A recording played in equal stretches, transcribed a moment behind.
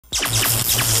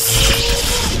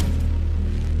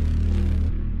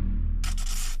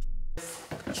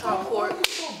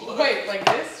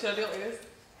I do it like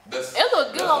this? It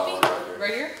look good on me.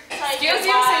 Right here? Skills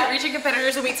USA region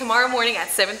competitors will meet tomorrow morning at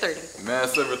 7:30. Man,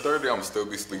 7:30, I'm still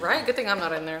be sleeping. Right? Good thing I'm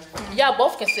not in there. Y'all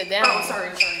both can sit down. Oh,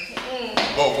 sorry.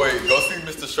 Oh, wait, go see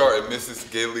Mr. Sharp and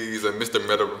Mrs. Gillies and Mr.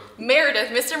 Meredith,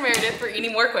 Mr. Meredith, for any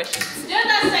more questions. Did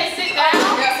not say sit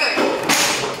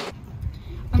down.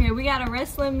 Okay, we got a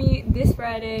wrestling meet this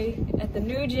Friday at the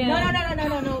new gym.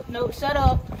 No, shut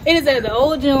up. It is at the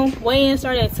old gym. Weigh-in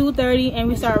started at 2:30 and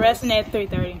we start wrestling at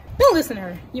 3:30. Don't listen to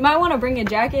her. You might want to bring a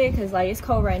jacket because like it's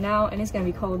cold right now and it's gonna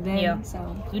be cold then. Yeah.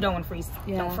 So You don't want to freeze.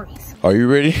 Yeah. Don't freeze. Are you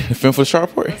ready to film for the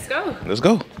sharp part? Let's go. Let's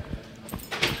go.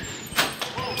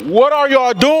 What are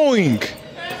y'all doing?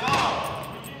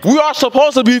 We are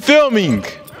supposed to be filming.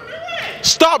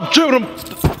 Stop dribbling.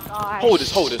 Hold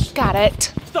this. got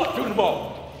it. Stop dribbling the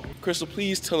ball. Crystal,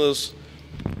 please tell us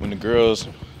when the girls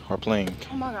are playing.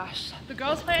 Oh my gosh. The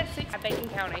girls play at 6 at Bacon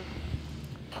County.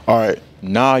 All right,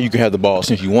 now you can have the ball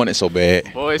since you want it so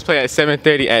bad. Boys play at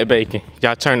 7:30 at Bacon.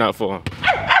 Y'all turn up for them.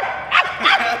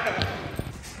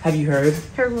 Have you heard?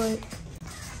 Heard what?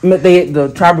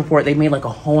 The tribe report, they made like a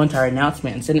whole entire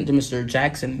announcement and sent it to Mr.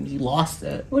 Jackson. He lost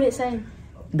it. What did it say?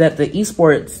 That the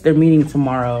esports, they're meeting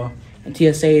tomorrow. And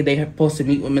TSA, they're supposed to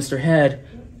meet with Mr. Head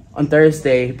on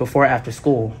Thursday before after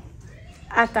school.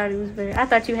 I thought it was better. I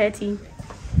thought you had tea.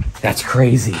 That's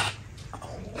crazy.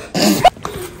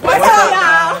 What's up,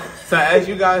 y'all? So as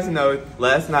you guys know,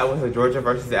 last night was a Georgia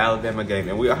versus Alabama game,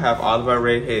 and we have all of our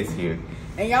redheads here.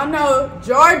 And y'all know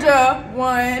Georgia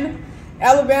won.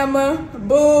 Alabama,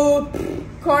 boo,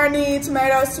 corny,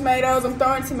 tomatoes, I'm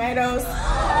throwing tomatoes.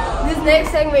 This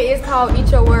next segment is called Eat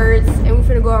Your Words, and we're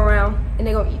finna go around and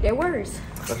they're gonna eat their words.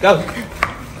 Let's go.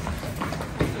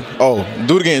 Oh,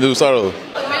 do it again, dude. Start over.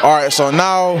 All right, so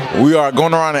now we are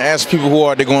going around and ask people who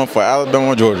are they going for, Alabama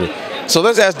or Georgia. So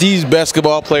let's ask these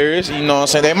basketball players, you know what I'm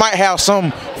saying? They might have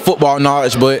some football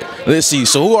knowledge, but let's see.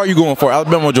 So who are you going for,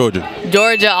 Alabama or Georgia?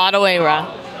 Georgia all the way, bro.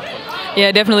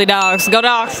 Yeah, definitely Dogs. Go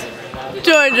Dogs.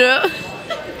 Georgia.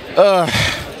 All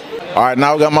right,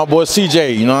 now we got my boy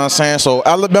CJ, you know what I'm saying? So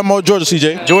Alabama or Georgia,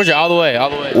 CJ? Georgia all the way, all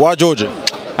the way. Why Georgia?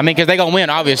 I mean, because they going to win,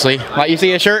 obviously. Like, you see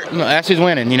his shirt? That's who's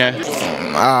winning, you know.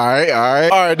 All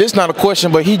right, this is not a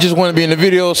question, but he just want to be in the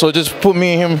video, so just put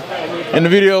me and him in the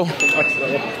video.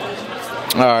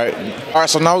 All right,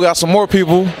 so now we got some more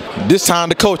people, this time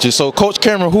the coaches. So Coach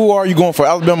Cameron, who are you going for,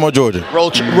 Alabama or Georgia?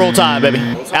 Roll Tide, baby.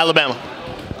 Alabama.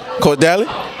 Coach Daly?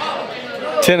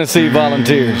 Tennessee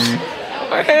Volunteers.